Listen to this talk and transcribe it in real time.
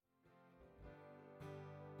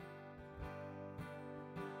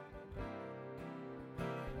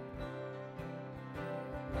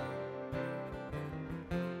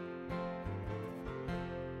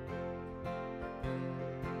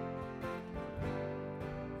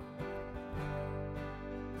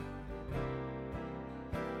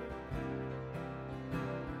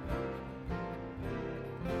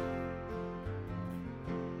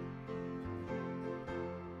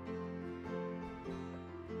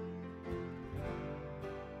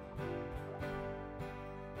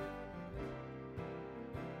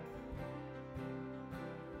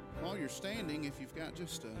While you're standing, if you've got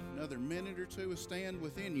just another minute or two, a stand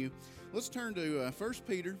within you, let's turn to 1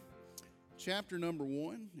 Peter chapter number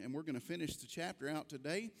 1, and we're going to finish the chapter out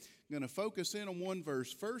today. I'm going to focus in on one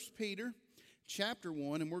verse, 1 Peter chapter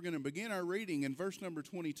 1, and we're going to begin our reading in verse number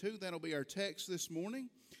 22. That'll be our text this morning,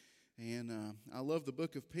 and I love the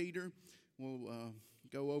book of Peter. We'll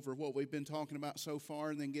go over what we've been talking about so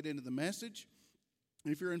far and then get into the message.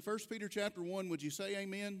 If you're in 1 Peter chapter 1, would you say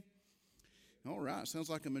amen? All right, sounds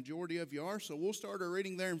like a majority of you are, so we'll start our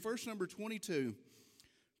reading there in verse number 22.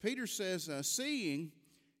 Peter says, seeing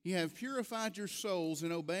you have purified your souls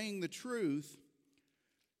in obeying the truth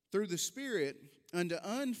through the Spirit unto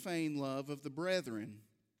unfeigned love of the brethren.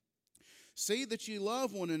 See that ye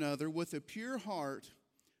love one another with a pure heart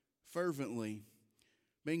fervently,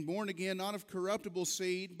 being born again not of corruptible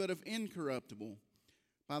seed, but of incorruptible,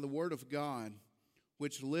 by the word of God,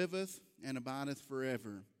 which liveth and abideth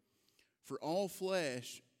forever. For all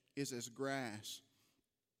flesh is as grass,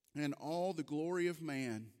 and all the glory of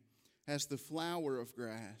man as the flower of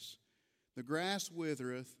grass. The grass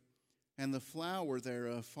withereth, and the flower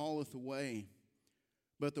thereof falleth away.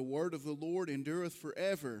 But the word of the Lord endureth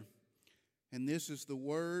forever. And this is the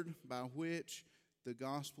word by which the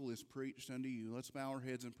gospel is preached unto you. Let's bow our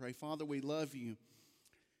heads and pray. Father, we love you.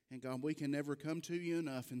 And God, we can never come to you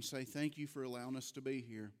enough and say thank you for allowing us to be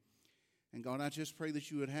here. And God, I just pray that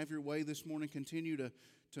you would have your way this morning, continue to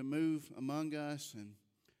move among us. And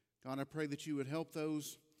God, I pray that you would help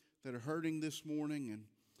those that are hurting this morning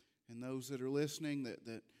and those that are listening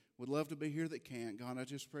that would love to be here that can't. God, I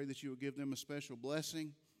just pray that you would give them a special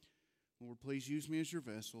blessing. Lord, please use me as your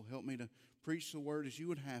vessel. Help me to preach the word as you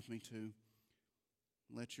would have me to.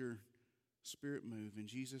 Let your Spirit move. In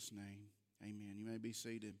Jesus' name, amen. You may be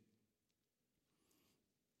seated.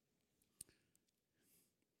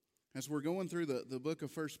 As we're going through the book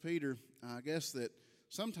of 1 Peter, I guess that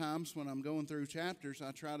sometimes when I'm going through chapters,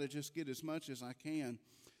 I try to just get as much as I can.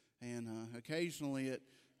 And occasionally it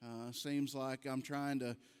seems like I'm trying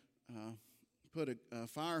to put a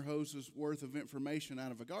fire hose's worth of information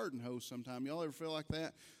out of a garden hose sometime. Y'all ever feel like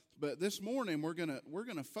that? But this morning we're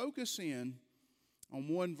gonna focus in on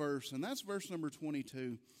one verse, and that's verse number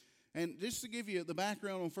 22. And just to give you the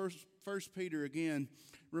background on First Peter again,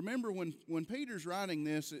 remember when Peter's writing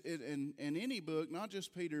this, in any book, not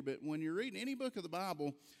just Peter, but when you're reading any book of the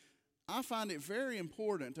Bible, I find it very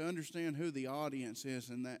important to understand who the audience is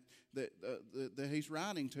and that he's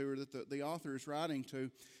writing to, or that the author is writing to.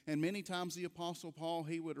 And many times the Apostle Paul,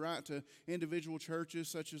 he would write to individual churches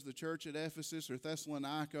such as the church at Ephesus or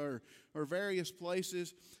Thessalonica or various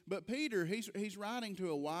places. But Peter, he's writing to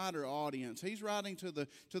a wider audience. He's writing to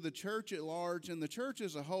the church at large and the church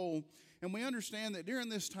as a whole. And we understand that during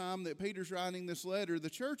this time that Peter's writing this letter, the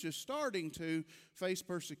church is starting to face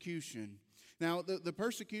persecution. Now, the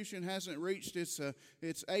persecution hasn't reached its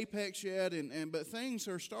apex yet, but things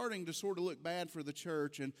are starting to sort of look bad for the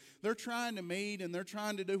church. And they're trying to meet, and they're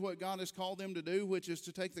trying to do what God has called them to do, which is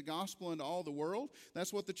to take the gospel into all the world.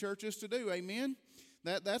 That's what the church is to do, amen?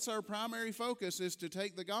 That's our primary focus, is to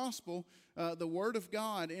take the gospel, the word of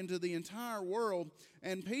God, into the entire world.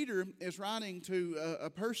 And Peter is writing to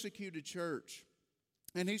a persecuted church.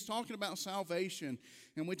 And he's talking about salvation,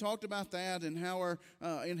 and we talked about that and how our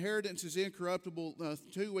inheritance is incorruptible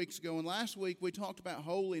 2 weeks ago. And last week we talked about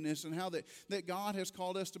holiness and how that God has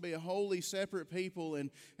called us to be a holy, separate people,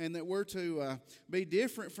 and that we're to be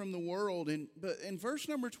different from the world. But in verse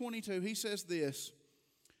number 22, he says this.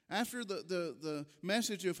 After the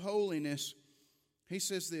message of holiness, he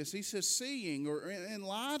says this. He says, seeing, or in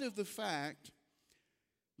light of the fact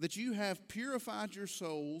that you have purified your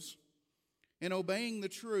souls and obeying the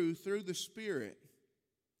truth through the Spirit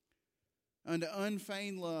unto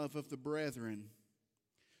unfeigned love of the brethren.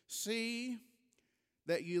 See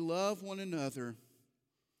that you love one another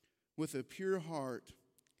with a pure heart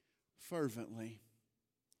fervently.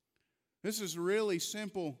 This is a really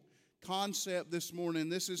simple concept this morning.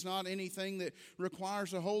 This is not anything that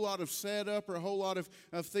requires a whole lot of setup or a whole lot of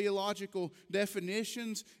theological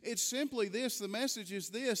definitions. It's simply this. The message is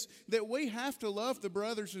this, that we have to love the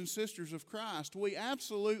brothers and sisters of Christ. We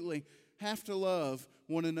absolutely have to love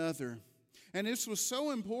one another. And this was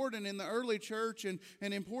so important in the early church and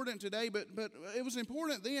important today, but it was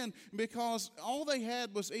important then because all they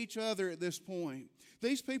had was each other at this point.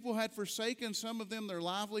 These people had forsaken, some of them, their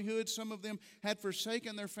livelihoods. Some of them had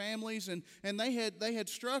forsaken their families, and they had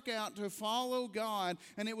struck out to follow God,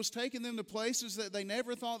 and it was taking them to places that they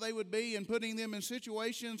never thought they would be and putting them in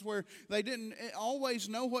situations where they didn't always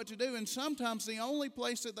know what to do. And sometimes the only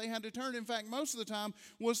place that they had to turn, in fact, most of the time,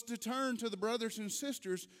 was to turn to the brothers and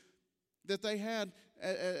sisters that they had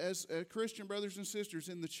as Christian brothers and sisters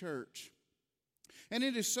in the church. And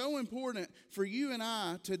it is so important for you and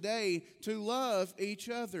I today to love each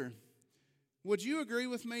other. Would you agree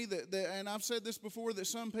with me that, and I've said this before, that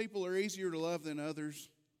some people are easier to love than others?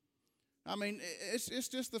 I mean, it's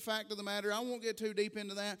just the fact of the matter. I won't get too deep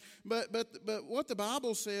into that. But what the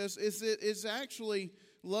Bible says is that it's actually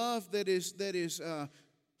love that is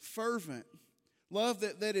fervent. Love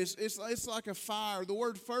that is, it's like a fire. The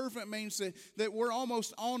word fervent means that we're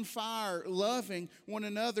almost on fire loving one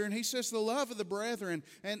another. And he says the love of the brethren.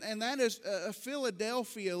 And that is a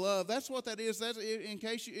Philadelphia love. That's what that is. That's, in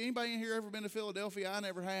case anybody in here ever been to Philadelphia, I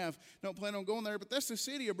never have. Don't plan on going there. But that's the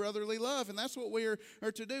city of brotherly love. And that's what we are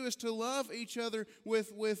to do, is to love each other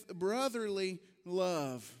with brotherly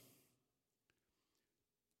love.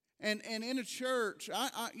 And in a church,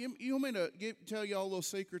 you want me to tell y'all a little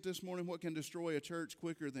secret this morning? What can destroy a church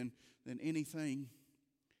quicker than anything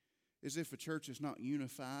is if a church is not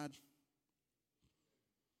unified.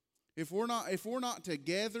 If we're not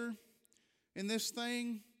together in this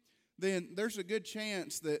thing, then there's a good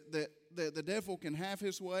chance that the devil can have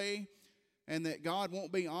his way, and that God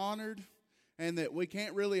won't be honored, and that we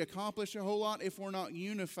can't really accomplish a whole lot if we're not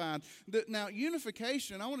unified. Now,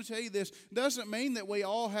 unification, I want to tell you this, doesn't mean that we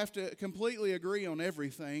all have to completely agree on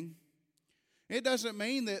everything. It doesn't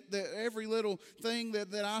mean that every little thing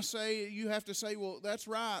that I say, you have to say, well, that's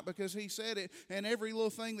right because he said it. And every little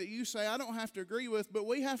thing that you say, I don't have to agree with. But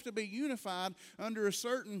we have to be unified under a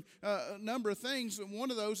certain number of things. And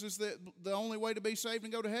one of those is that the only way to be saved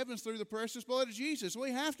and go to heaven is through the precious blood of Jesus.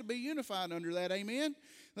 We have to be unified under that. Amen?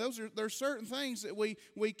 There's certain things that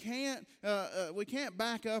we can't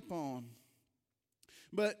back up on.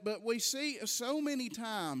 But we see so many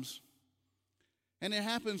times, and it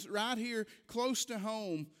happens right here close to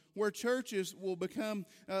home, where churches will become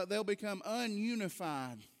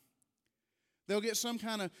ununified. They'll get some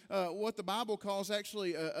kind of what the Bible calls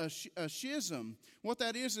actually a schism. What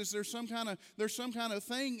that is there's some kind of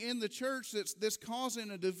thing in the church that's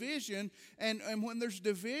causing a division. And when there's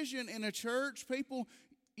division in a church, people,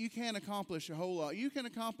 you can't accomplish a whole lot. You can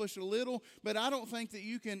accomplish a little, but I don't think that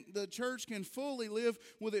the church can fully live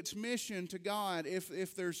with its mission to God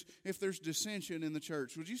if there's dissension in the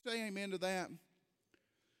church. Would you say amen to that?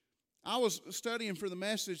 I was studying for the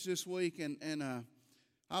message this week, and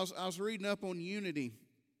I was reading up on unity,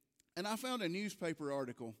 and I found a newspaper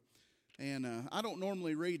article. And I don't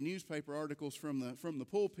normally read newspaper articles from the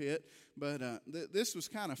pulpit, but this was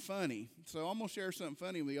kind of funny. So I'm going to share something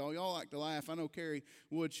funny with y'all. Y'all like to laugh. I know Carrie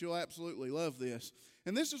Wood, she'll absolutely love this.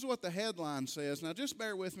 And this is what the headline says. Now, just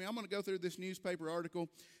bear with me. I'm going to go through this newspaper article,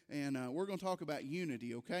 and we're going to talk about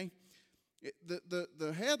unity, okay?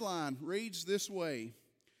 The headline reads this way: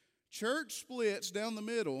 Church splits down the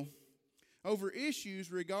middle over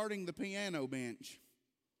issues regarding the piano bench.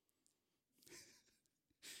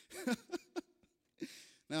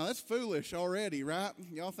 Now, that's foolish already, right?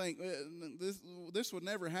 Y'all think this would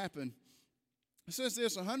never happen. It says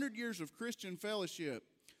this: 100 years of Christian fellowship,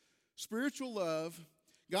 spiritual love,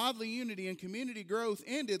 godly unity, and community growth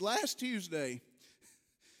ended last Tuesday.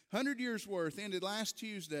 100 years worth ended last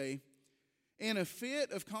Tuesday in a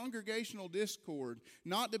fit of congregational discord,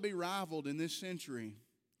 not to be rivaled in this century.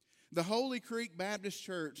 The Holy Creek Baptist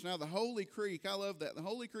Church, now the Holy Creek, I love that, the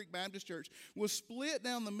Holy Creek Baptist Church was split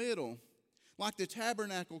down the middle like the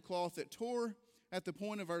tabernacle cloth that tore at the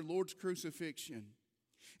point of our Lord's crucifixion.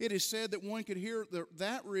 It is said that one could hear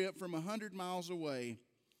that rip from 100 miles away.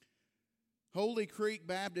 Holy Creek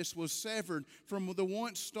Baptist was severed from the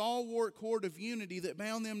once stalwart cord of unity that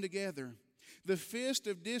bound them together. The fist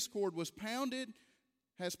of discord has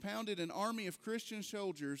pounded an army of Christian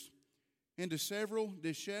soldiers into several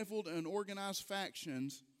disheveled and organized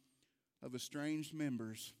factions of estranged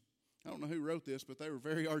members. I don't know who wrote this, but they were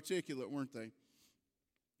very articulate, weren't they?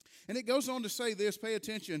 And it goes on to say this, pay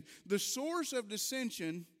attention: the source of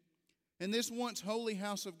dissension in this once holy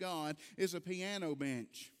house of God is a piano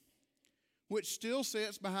bench, which still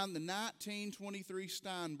sits behind the 1923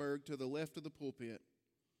 Steinberg to the left of the pulpit.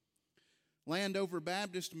 Landover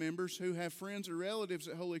Baptist members who have friends or relatives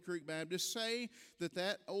at Holy Creek Baptist say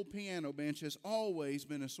that old piano bench has always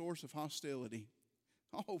been a source of hostility.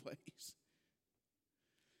 Always.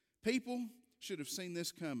 People should have seen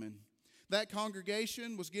this coming. That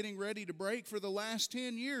congregation was getting ready to break for the last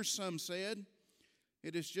 10 years, some said.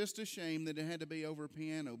 It is just a shame that it had to be over a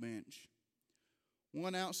piano bench.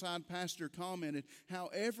 One outside pastor commented,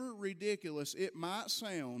 however ridiculous it might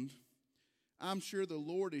sound, I'm sure the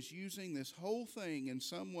Lord is using this whole thing in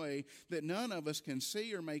some way that none of us can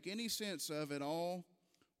see or make any sense of at all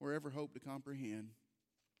or ever hope to comprehend.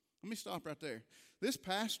 Let me stop right there. This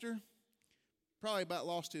pastor, probably about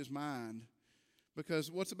lost his mind.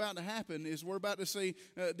 Because what's about to happen is we're about to see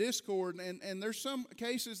discord, and there's some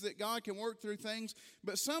cases that God can work through things,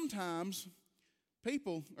 but sometimes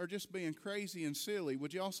people are just being crazy and silly.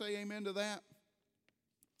 Would y'all say amen to that?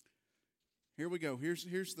 Here we go. Here's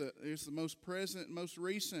the most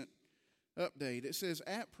recent update. It says,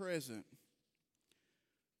 at present,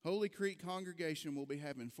 Holy Creek congregation will be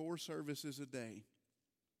having 4 services a day.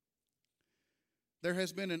 There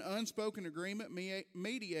has been an unspoken agreement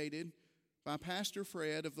mediated by Pastor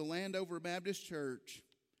Fred of the Landover Baptist Church.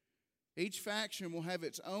 Each faction will have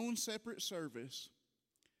its own separate service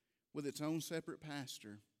with its own separate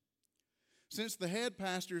pastor. Since the head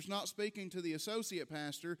pastor is not speaking to the associate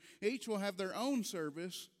pastor, each will have their own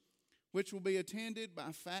service, which will be attended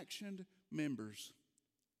by factioned members.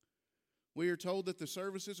 We are told that the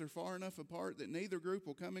services are far enough apart that neither group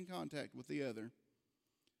will come in contact with the other.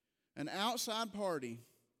 An outside party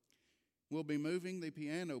will be moving the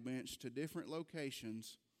piano bench to different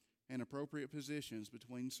locations and appropriate positions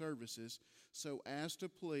between services so as to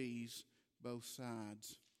please both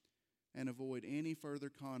sides and avoid any further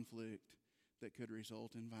conflict that could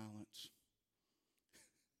result in violence.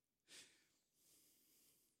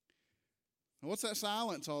 What's that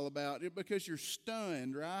silence all about? Because you're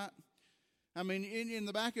stunned, right? I mean, in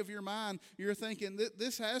the back of your mind, you're thinking,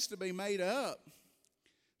 this has to be made up.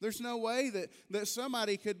 There's no way that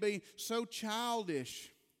somebody could be so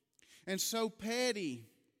childish and so petty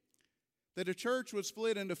that a church would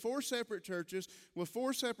split into 4 separate churches with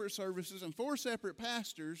 4 separate services and 4 separate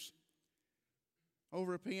pastors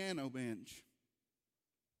over a piano bench.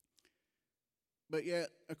 But yet,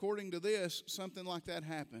 according to this, something like that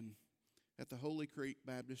happened at the Holy Creek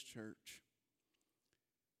Baptist Church.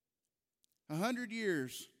 100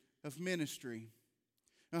 years of ministry,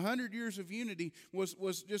 100 years of unity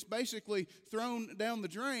was just basically thrown down the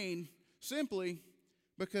drain simply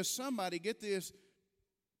because somebody, get this,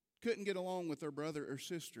 couldn't get along with their brother or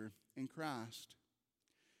sister in Christ.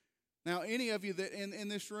 Now, any of you that in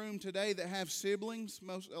this room today that have siblings,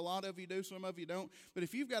 a lot of you do, some of you don't, but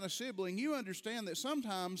if you've got a sibling, you understand that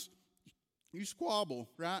sometimes you squabble,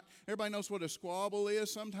 right? Everybody knows what a squabble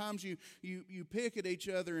is. Sometimes you pick at each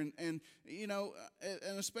other and you know,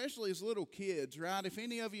 and especially as little kids, right? If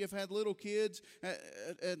any of you have had little kids,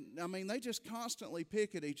 I mean, they just constantly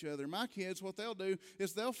pick at each other. My kids, what they'll do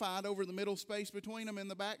is they'll fight over the middle space between them in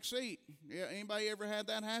the back seat. Yeah, anybody ever had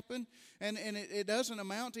that happen? And it doesn't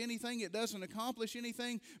amount to anything. It doesn't accomplish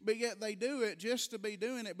anything, but yet they do it just to be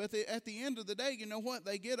doing it. But at the end of the day, you know what?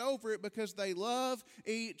 They get over it because they love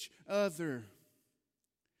each other.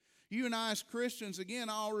 You and I as Christians, again,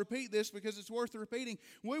 I'll repeat this because it's worth repeating,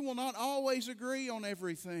 we will not always agree on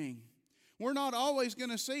everything. We're not always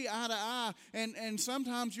going to see eye to eye, and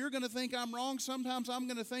sometimes you're going to think I'm wrong, sometimes I'm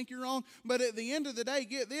going to think you're wrong, but at the end of the day,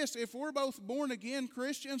 get this, if we're both born-again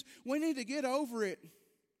Christians, we need to get over it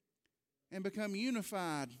and become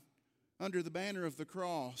unified under the banner of the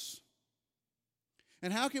cross.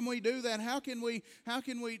 And how can we do that? How can we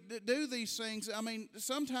do these things? I mean,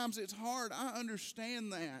 sometimes it's hard. I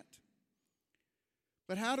understand that.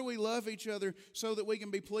 But how do we love each other so that we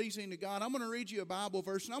can be pleasing to God? I'm going to read you a Bible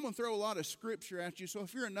verse, and I'm going to throw a lot of scripture at you. So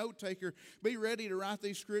if you're a note taker, be ready to write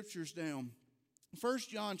these scriptures down. 1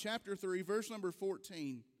 John chapter 3, verse number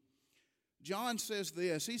 14. John says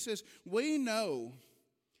this. He says, we know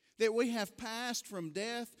that we have passed from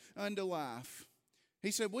death unto life.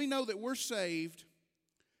 He said, we know that we're saved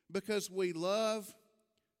because we love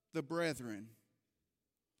the brethren.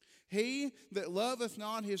 He that loveth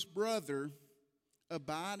not his brother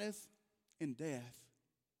abideth in death.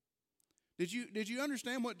 Did you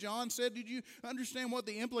understand what John said? Did you understand what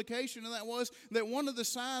the implication of that was? That one of the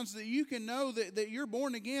signs that you can know that you're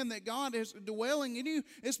born again, that God is dwelling in you,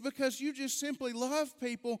 is because you just simply love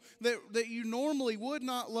people that you normally would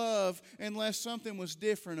not love unless something was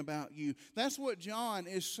different about you. That's what John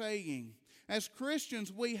is saying. As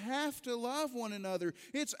Christians, we have to love one another.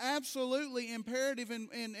 It's absolutely imperative,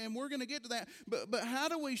 and we're going to get to that. But how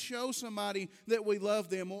do we show somebody that we love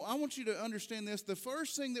them? Well, I want you to understand this. The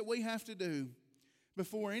first thing that we have to do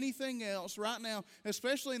before anything else right now,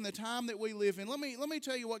 especially in the time that we live in, let me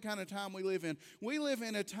tell you what kind of time we live in. We live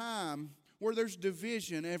in a time where there's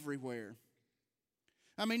division everywhere.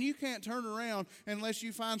 I mean, you can't turn around unless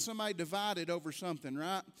you find somebody divided over something,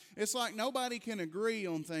 right? It's like nobody can agree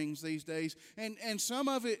on things these days. And some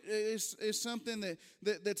of it is something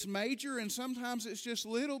that's major, and sometimes it's just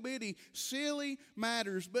little bitty, silly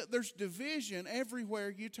matters. But there's division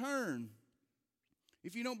everywhere you turn.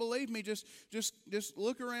 If you don't believe me, just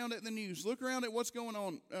look around at the news. Look around at what's going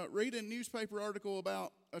on. Read a newspaper article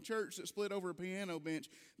about a church that split over a piano bench.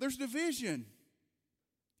 There's division.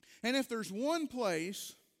 And if there's one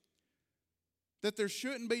place that there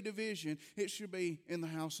shouldn't be division, it should be in the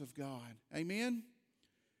house of God. Amen?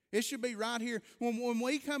 It should be right here. When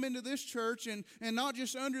we come into this church, and not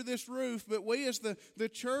just under this roof, but we as the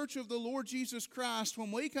church of the Lord Jesus Christ,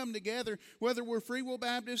 when we come together, whether we're Free Will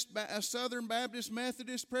Baptist, Southern Baptist,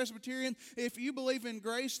 Methodist, Presbyterian, if you believe in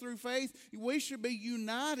grace through faith, we should be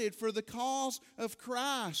united for the cause of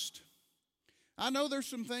Christ. I know there's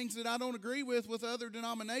some things that I don't agree with other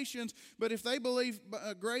denominations, but if they believe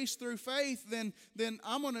grace through faith, then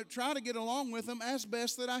I'm going to try to get along with them as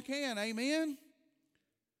best that I can. Amen?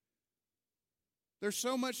 There's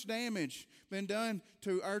so much damage been done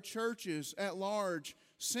to our churches at large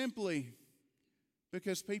simply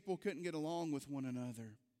because people couldn't get along with one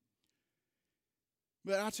another.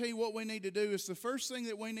 But I tell you what we need to do is the first thing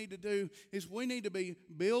that we need to do is we need to be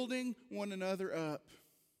building one another up.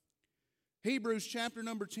 Hebrews chapter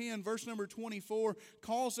number 10, verse number 24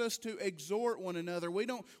 calls us to exhort one another. We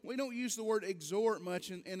don't use the word exhort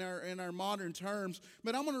much in our modern terms,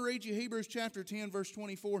 but I'm going to read you Hebrews chapter 10, verse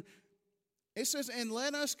 24. It says, "And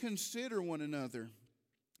let us consider one another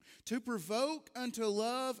to provoke unto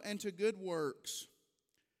love and to good works."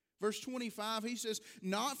 Verse 25, he says,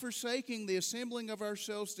 "Not forsaking the assembling of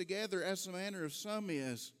ourselves together as the manner of some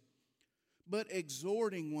is, but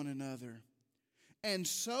exhorting one another. And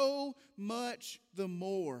so much the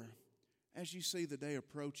more as you see the day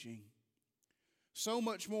approaching." So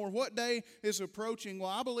much more. What day is approaching? Well,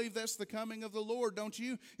 I believe that's the coming of the Lord, don't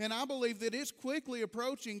you? And I believe that it's quickly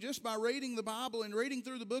approaching just by reading the Bible and reading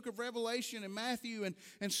through the book of Revelation and Matthew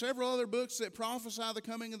and several other books that prophesy the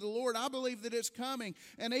coming of the Lord. I believe that it's coming.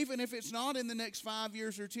 And even if it's not in the next 5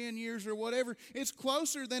 years or 10 years or whatever, it's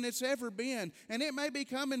closer than it's ever been. And it may be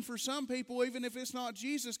coming for some people, even if it's not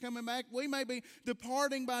Jesus coming back. We may be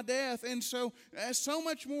departing by death. And so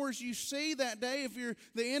much more as you see that day of the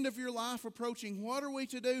end of your life approaching, what are we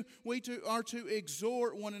to do? We are to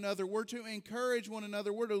exhort one another. We're to encourage one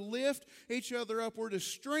another. We're to lift each other up. We're to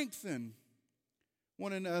strengthen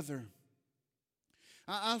one another.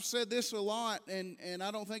 I've said this a lot, and I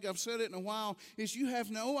don't think I've said it in a while, is you have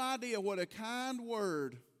no idea what a kind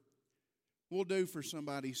word will do for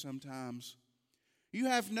somebody sometimes. You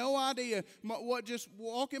have no idea what just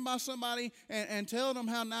walking by somebody and telling them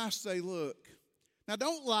how nice they look. Now,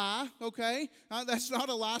 don't lie, okay? That's not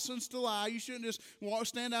a license to lie. You shouldn't just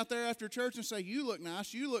stand out there after church and say, "You look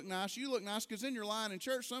nice, you look nice, you look nice," because then you're lying in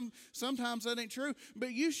church. Sometimes that ain't true.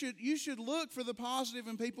 But you should look for the positive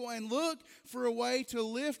in people and look for a way to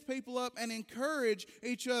lift people up and encourage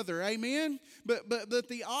each other. Amen? But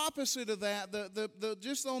the opposite of that, the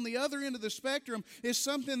just on the other end of the spectrum, is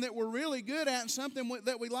something that we're really good at and something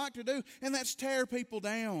that we like to do, and that's tear people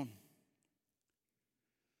down.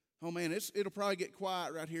 Oh man, it'll probably get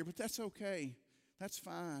quiet right here, but that's okay. That's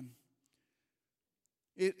fine.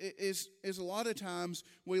 It is a lot of times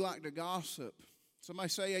we like to gossip. Somebody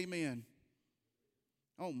say amen.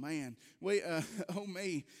 Oh man,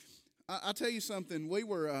 me. I tell you something. We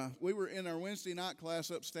were in our Wednesday night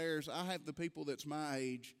class upstairs. I have the people that's my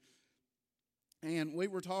age, and we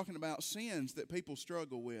were talking about sins that people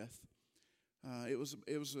struggle with. It was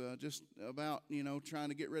just about trying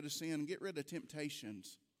to get rid of sin and get rid of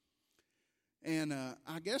temptations. And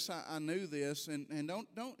I guess I knew this, and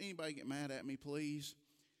don't anybody get mad at me, please.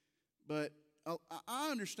 But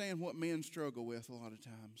I understand what men struggle with a lot of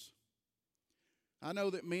times. I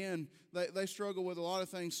know that men, they struggle with a lot of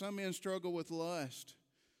things. Some men struggle with lust.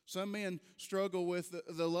 Some men struggle with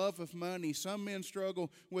the love of money. Some men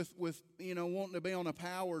struggle with wanting to be on a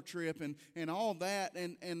power trip and all that.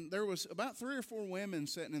 And there was about 3 or 4 women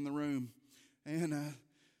sitting in the room. And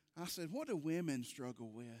I said, "What do women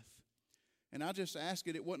struggle with?" And I just asked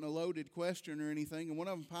it. It wasn't a loaded question or anything. And one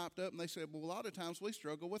of them popped up and they said, "Well, a lot of times we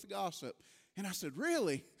struggle with gossip." And I said,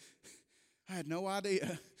 "Really?" I had no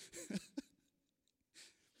idea.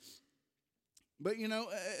 But,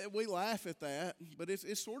 we laugh at that. But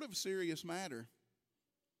it's sort of a serious matter.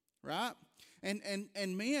 Right?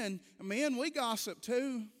 And men, we gossip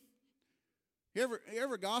too. You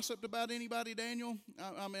ever gossiped about anybody, Daniel?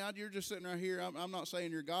 I mean, you're just sitting right here. I'm not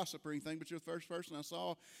saying you're a gossip or anything, but you're the first person I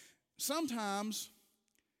saw. Sometimes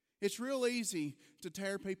it's real easy to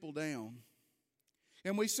tear people down.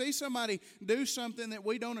 And we see somebody do something that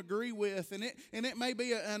we don't agree with, and it may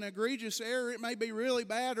be an egregious error, it may be really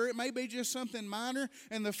bad, or it may be just something minor,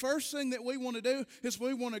 and the first thing that we want to do is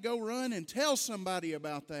we want to go run and tell somebody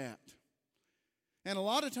about that. And a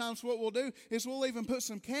lot of times what we'll do is we'll even put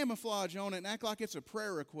some camouflage on it and act like it's a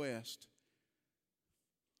prayer request.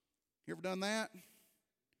 You ever done that?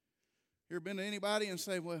 You ever been to anybody and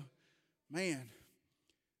say, "Well, man,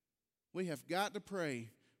 we have got to pray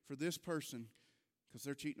for this person because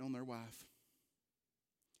they're cheating on their wife.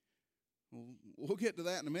 We'll get to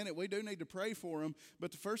that in a minute. We do need to pray for them,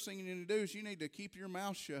 but the first thing you need to do is you need to keep your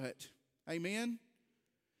mouth shut. Amen?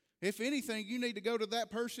 If anything, you need to go to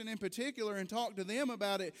that person in particular and talk to them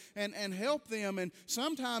about it and help them. And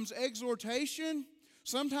sometimes exhortation,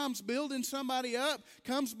 sometimes building somebody up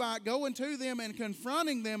comes by going to them and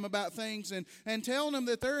confronting them about things and telling them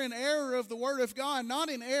that they're in error of the Word of God, not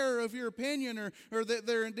in error of your opinion or that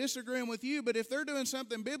they're disagreeing with you. But if they're doing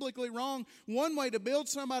something biblically wrong, one way to build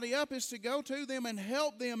somebody up is to go to them and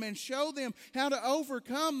help them and show them how to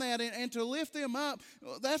overcome that and to lift them up.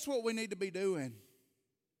 That's what we need to be doing.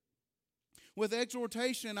 With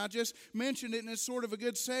exhortation, I just mentioned it, and it's sort of a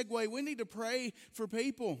good segue. We need to pray for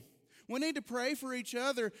people. We need to pray for each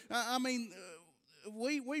other.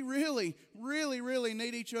 We really, really, really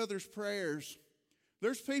need each other's prayers.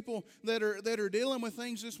 There's people that are dealing with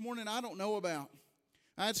things this morning I don't know about.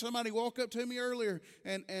 I had somebody walk up to me earlier,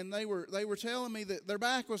 and they were telling me that their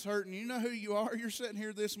back was hurting. You know who you are. You're sitting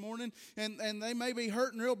here this morning, and they may be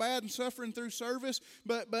hurting real bad and suffering through service,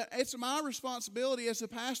 but it's my responsibility as a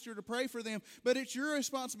pastor to pray for them, but it's your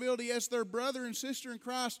responsibility as their brother and sister in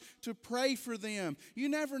Christ to pray for them. You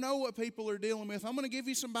never know what people are dealing with. I'm going to give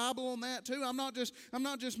you some Bible on that too. I'm not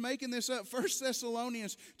just making this up. 1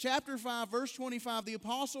 Thessalonians chapter 5, verse 25, the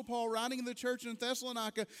Apostle Paul, writing in the church in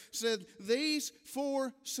Thessalonica, said these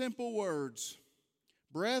four simple words: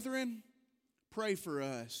 brethren, pray for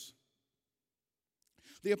us.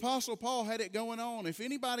 The Apostle Paul had it going on. If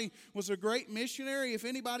anybody was a great missionary, if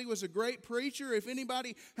anybody was a great preacher, if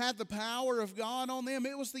anybody had the power of God on them,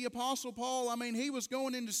 it was the Apostle Paul. I mean, he was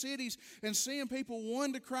going into cities and seeing people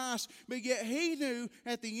won to Christ, but yet he knew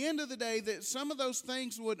at the end of the day that some of those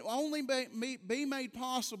things would only be made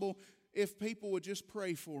possible if people would just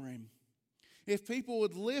pray for him. If people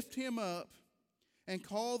would lift him up and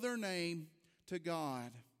call their name to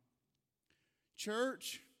God.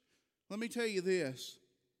 Church, let me tell you this.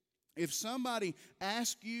 If somebody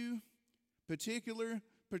asks you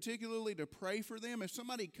particularly to pray for them, if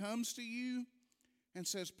somebody comes to you and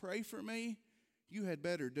says, pray for me, you had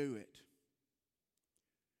better do it.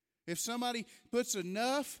 If somebody puts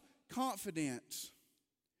enough confidence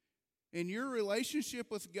in your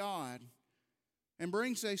relationship with God and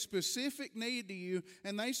brings a specific need to you,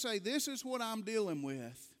 and they say, this is what I'm dealing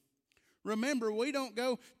with. Remember, we don't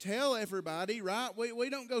go tell everybody, right?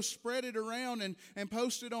 We don't go spread it around and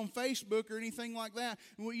post it on Facebook or anything like that.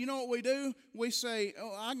 You know what we do? We say,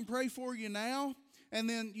 oh, I can pray for you now. And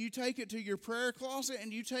then you take it to your prayer closet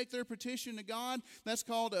and you take their petition to God. That's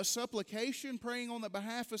called a supplication, praying on the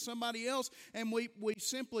behalf of somebody else. And we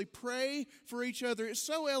simply pray for each other. It's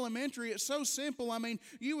so elementary. It's so simple. I mean,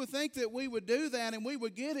 you would think that we would do that and we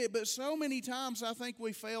would get it. But so many times I think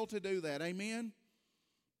we fail to do that. Amen?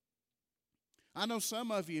 I know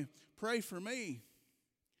some of you pray for me.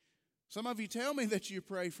 Some of you tell me that you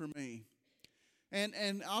pray for me.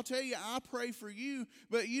 And I'll tell you, I pray for you,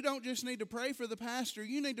 but you don't just need to pray for the pastor.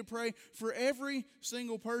 You need to pray for every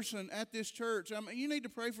single person at this church. I mean, you need to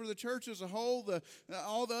pray for the church as a whole,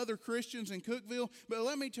 all the other Christians in Cookeville. But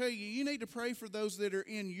let me tell you, you need to pray for those that are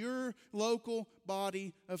in your local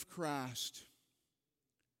body of Christ.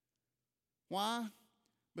 Why?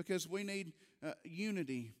 Because we need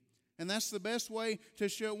unity. And that's the best way to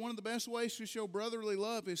show, one of the best ways to show brotherly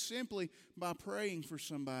love is simply by praying for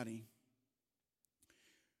somebody.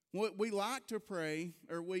 We like to pray,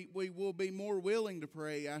 or we will be more willing to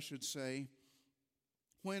pray, I should say,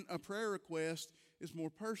 when a prayer request is more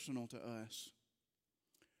personal to us.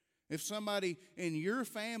 If somebody in your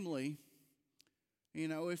family, you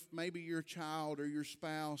know, if maybe your child or your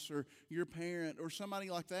spouse or your parent or somebody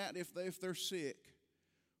like that, if they're sick,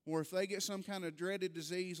 or if they get some kind of dreaded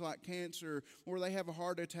disease like cancer, or they have a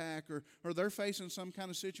heart attack, or they're facing some kind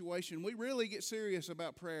of situation, we really get serious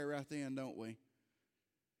about prayer right then, don't we?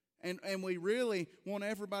 And we really want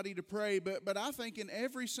everybody to pray. But I think in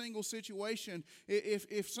every single situation,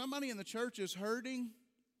 if somebody in the church is hurting,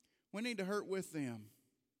 we need to hurt with them.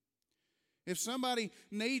 If somebody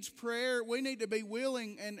needs prayer, we need to be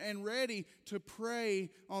willing and ready to pray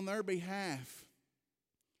on their behalf.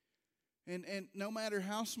 And no matter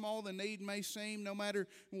how small the need may seem, no matter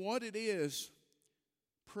what it is,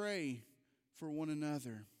 pray for one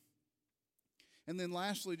another. And then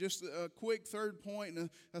lastly, just a quick third point,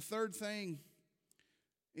 a third thing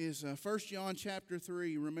is 1 John chapter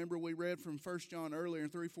 3. Remember we read from 1 John earlier in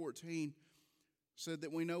 3:14, said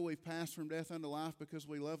that we know we've passed from death unto life because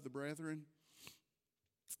we love the brethren.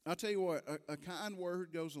 I'll tell you what, a kind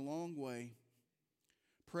word goes a long way.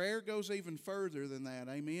 Prayer goes even further than that,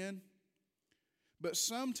 amen? But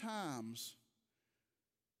sometimes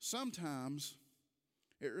sometimes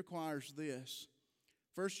it requires this.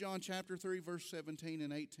 1 John chapter 3, verse 17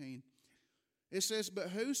 and 18. It says, "But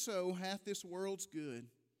whoso hath this world's good,"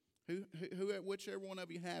 whichever one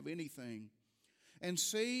of you have anything, "and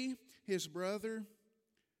see his brother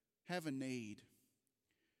have a need,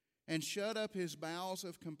 and shut up his bowels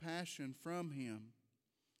of compassion from him,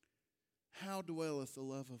 how dwelleth the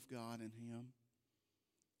love of God in him?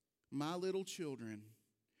 My little children,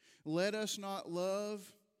 let us not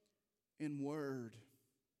love in word,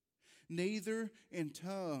 neither in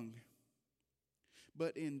tongue,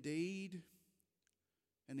 but in deed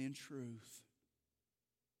and in truth."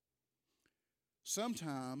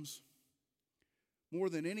 Sometimes, more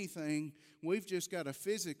than anything, we've just got to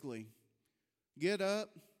physically get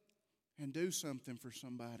up and do something for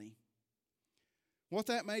somebody. What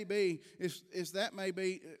that may be is that may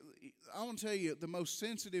be, I want to tell you, the most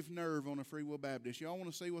sensitive nerve on a Free Will Baptist. Y'all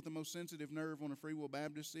want to see what the most sensitive nerve on a Free Will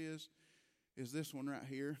Baptist is? Is this one right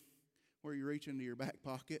here, where you reach into your back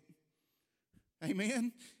pocket.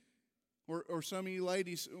 Amen? Or some of you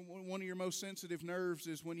ladies, one of your most sensitive nerves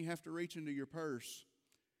is when you have to reach into your purse.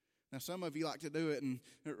 Now, some of you like to do it, and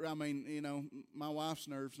I mean, you know, my wife's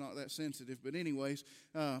nerve's not that sensitive. But anyways,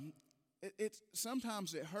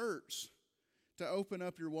 sometimes it hurts to open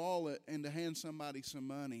up your wallet and to hand somebody some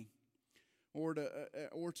money, or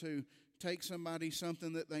to take somebody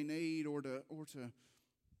something that they need, or to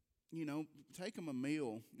you know, take them a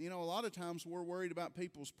meal. You know, a lot of times we're worried about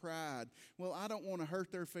people's pride. Well, I don't want to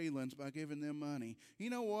hurt their feelings by giving them money. You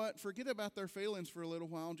know what? Forget about their feelings for a little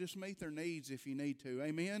while. Just meet their needs if you need to.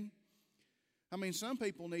 Amen? I mean, some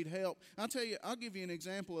people need help. I'll tell you, I'll give you an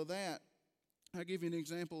example of that. I'll give you an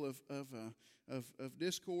example of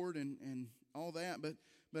discord and all that.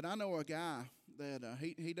 But I know a guy that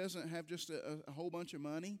he doesn't have just a whole bunch of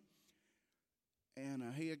money,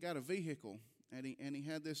 and he had got a vehicle. And he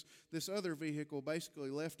had this other vehicle basically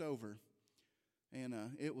left over. And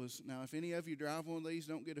it was, now if any of you drive one of these,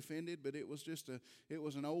 don't get offended, but it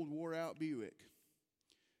was an old wore out Buick.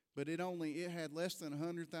 But it had less than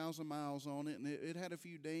 100,000 miles on it, and it had a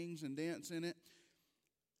few dings and dents in it.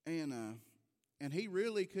 And he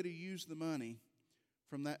really could have used the money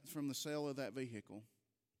from the sale of that vehicle.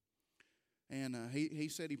 And he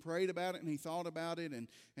said he prayed about it and he thought about it and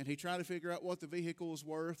he tried to figure out what the vehicle was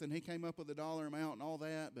worth, and he came up with a dollar amount and all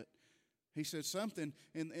that. But he said something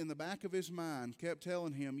in the back of his mind kept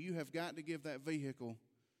telling him, you have got to give that vehicle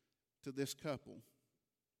to this couple,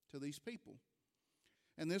 to these people.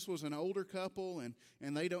 And this was an older couple,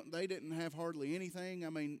 and they didn't have hardly anything. I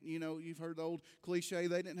mean, you know, you've heard the old cliche,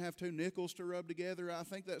 they didn't have two nickels to rub together. I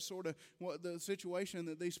think that's sort of what the situation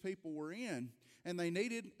that these people were in. And they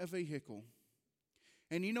needed a vehicle.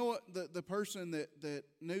 And you know what the person that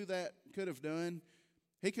knew that could have done?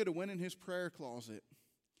 He could have went in his prayer closet,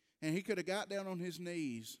 and he could have got down on his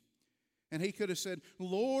knees, and he could have said,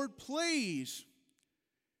 Lord, please.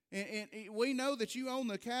 And we know that you own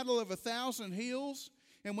the cattle of 1,000 hills,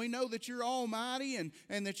 and we know that you're almighty and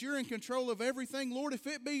that you're in control of everything. Lord, if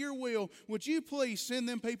it be your will, would you please send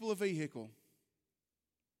them people a vehicle?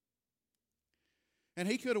 And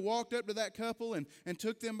he could have walked up to that couple and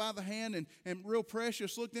took them by the hand and real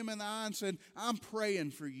precious looked them in the eye and said, I'm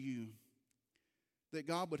praying for you that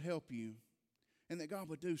God would help you and that God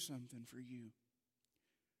would do something for you.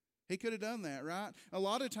 He could have done that, right? A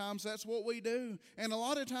lot of times that's what we do. And a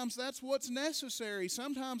lot of times that's what's necessary.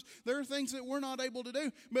 Sometimes there are things that we're not able to do.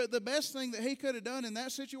 But the best thing that he could have done in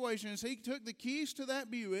that situation is he took the keys to that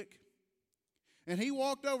Buick, and he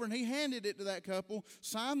walked over and he handed it to that couple,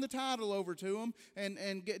 signed the title over to them,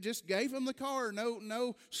 and just gave them the car,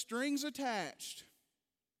 no strings attached.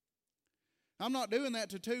 I'm not doing that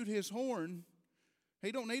to toot his horn.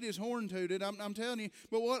 He don't need his horn tooted, I'm telling you.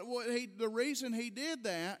 But the reason he did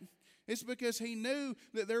that is because he knew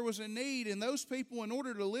that there was a need in those people. In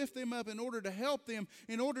order to lift them up, in order to help them,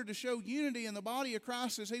 in order to show unity in the body of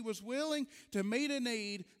Christ, as he was willing to meet a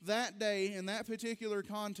need that day in that particular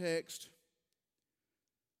context,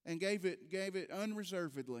 and gave it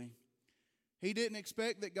unreservedly. He didn't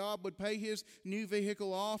expect that God would pay his new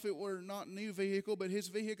vehicle off. It were not a new vehicle, but his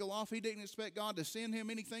vehicle off. He didn't expect God to send him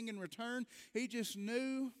anything in return. He just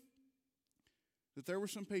knew that there were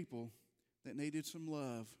some people that needed some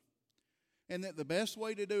love. And that the best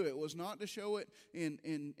way to do it was not to show it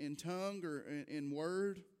in tongue or in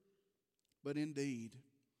word, but in deed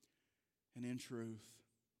and in truth.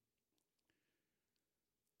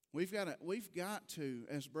 We've got to,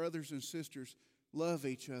 as brothers and sisters, love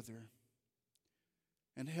each other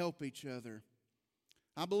and help each other.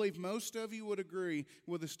 I believe most of you would agree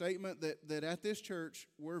with the statement that at this church,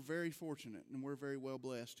 we're very fortunate and we're very well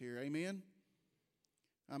blessed here. Amen?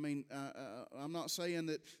 I'm not saying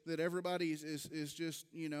that everybody is just,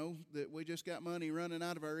 that we just got money running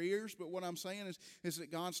out of our ears. But what I'm saying is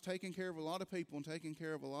that God's taking care of a lot of people and taking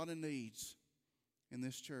care of a lot of needs in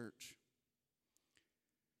this church.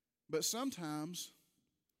 But sometimes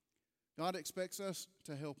God expects us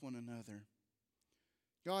to help one another.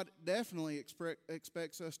 God definitely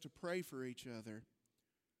expects us to pray for each other.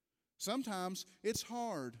 Sometimes it's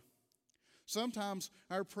hard. Sometimes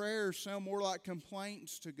our prayers sound more like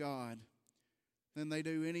complaints to God than they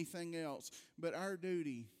do anything else. But our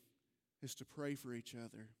duty is to pray for each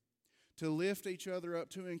other, to lift each other up,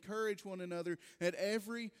 to encourage one another at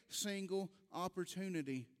every single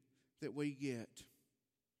opportunity that we get.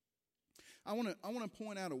 I want to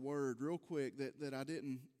point out a word real quick that I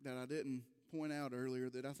didn't point out earlier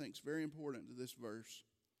that I think is very important to this verse.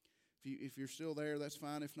 If you're still there, that's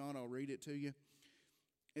fine. If not, I'll read it to you.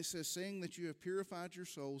 It says, "Seeing that you have purified your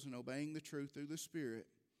souls in obeying the truth through the Spirit,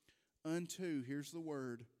 unto," here's the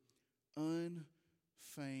word,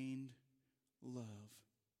 "unfeigned love."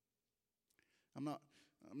 I'm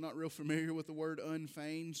not real familiar with the word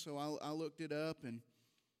unfeigned, so I looked it up, and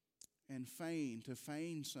feign, to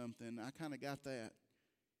feign something, I kind of got that.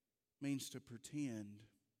 Means to pretend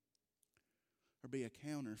or be a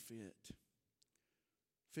counterfeit,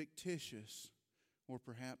 fictitious, or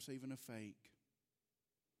perhaps even a fake.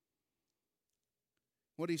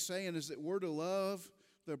 What he's saying is that we're to love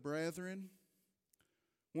the brethren.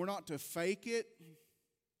 We're not to fake it.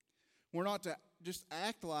 We're not to just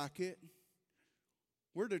act like it.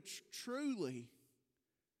 We're to truly,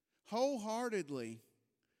 wholeheartedly,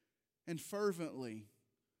 and fervently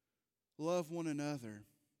love one another.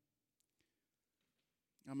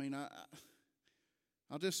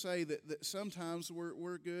 I'll just say that sometimes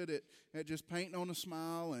we're good at just painting on a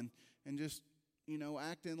smile and just,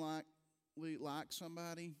 acting like we like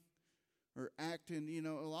somebody, or acting,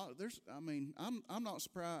 a lot. I'm not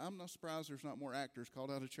surprised there's not more actors called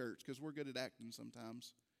out of church, because we're good at acting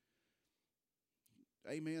sometimes.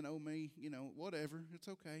 Amen, oh me, whatever, it's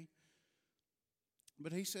okay.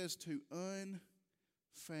 But he says to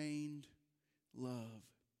unfeigned love.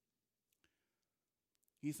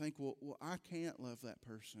 You think, well, I can't love that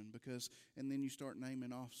person because, and then you start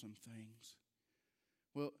naming off some things.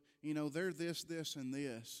 Well, they're this, and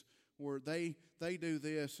this, or they do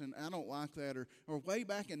this, and I don't like that, or way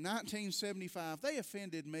back in 1975, they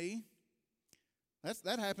offended me.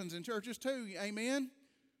 That happens in churches too, amen?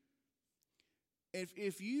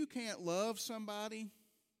 If you can't love somebody,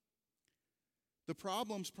 the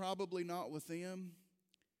problem's probably not with them.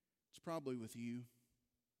 It's probably with you.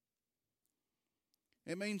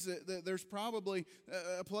 It means that there's probably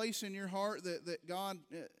a place in your heart that God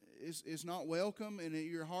is not welcome, and that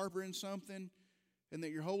you're harboring something, and that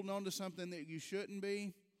you're holding on to something that you shouldn't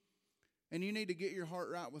be. And you need to get your heart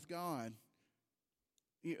right with God.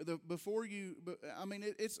 It's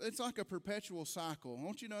like a perpetual cycle. I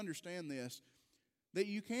want you to understand this, that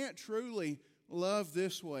you can't truly love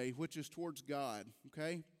this way, which is towards God,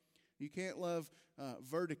 okay? You can't love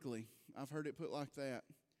vertically. I've heard it put like that.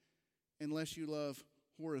 Unless you love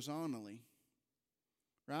horizontally,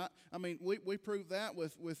 right? We prove that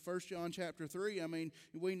with 1 John chapter 3.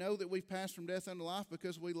 We know that we've passed from death unto life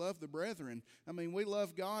because we love the brethren. We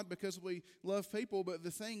love God because we love people, but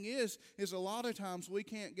the thing is a lot of times we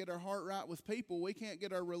can't get our heart right with people. We can't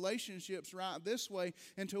get our relationships right this way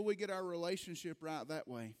until we get our relationship right that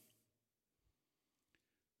way.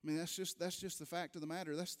 That's just the fact of the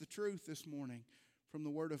matter. That's the truth this morning from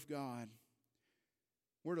the Word of God.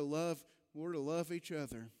 We're to love each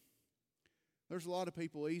other. There's a lot of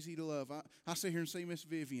people easy to love. I sit here and see Miss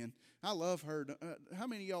Vivian. I love her. How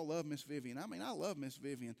many of y'all love Miss Vivian? I love Miss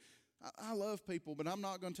Vivian. I love people, but I'm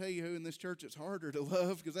not going to tell you who in this church it's harder to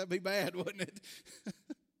love, because that'd be bad, wouldn't it?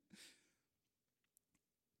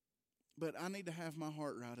 But I need to have my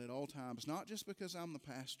heart right at all times, not just because I'm the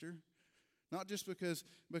pastor, not just because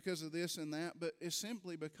of this and that, but it's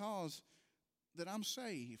simply because that I'm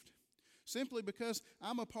saved. Simply because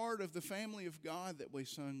I'm a part of the family of God that we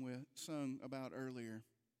sung about earlier.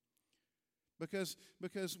 Because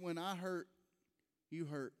when I hurt, you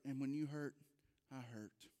hurt. And when you hurt, I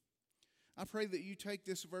hurt. I pray that you take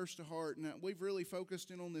this verse to heart. Now, we've really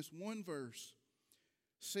focused in on this one verse.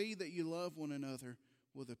 See that you love one another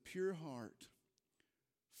with a pure heart,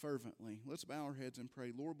 fervently. Let's bow our heads and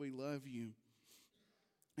pray. Lord, we love you.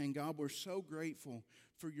 And God, we're so grateful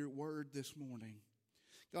for your word this morning.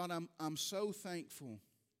 God, I'm so thankful,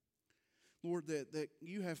 Lord, that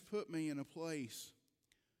you have put me in a place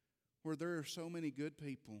where there are so many good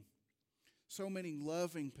people, so many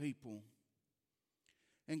loving people.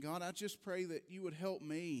 And God, I just pray that you would help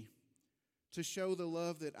me to show the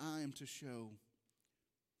love that I am to show.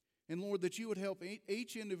 And Lord, that you would help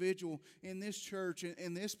each individual in this church,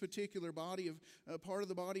 in this particular body of part of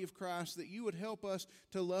the body of Christ, that you would help us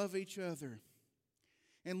to love each other.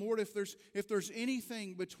 And Lord, if there's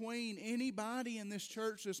anything between anybody in this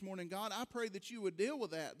church this morning, God, I pray that you would deal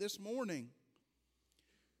with that this morning.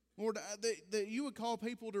 Lord, that you would call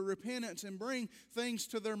people to repentance and bring things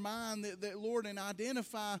to their mind that Lord, and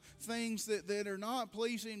identify things that are not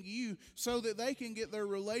pleasing to you so that they can get their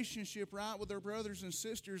relationship right with their brothers and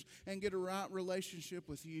sisters and get a right relationship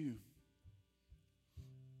with you.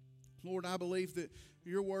 Lord, I believe that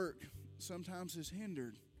your work sometimes is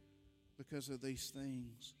hindered because of these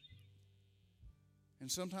things.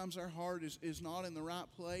 And sometimes our heart is not in the right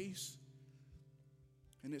place.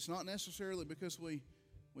 And it's not necessarily because we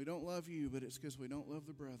don't love you, but it's because we don't love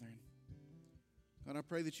the brethren. God, I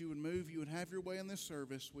pray that you would move, you would have your way in this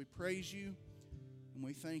service. We praise you and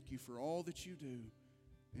we thank you for all that you do.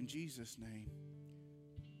 In Jesus' name,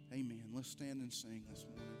 amen. Let's stand and sing this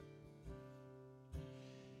morning.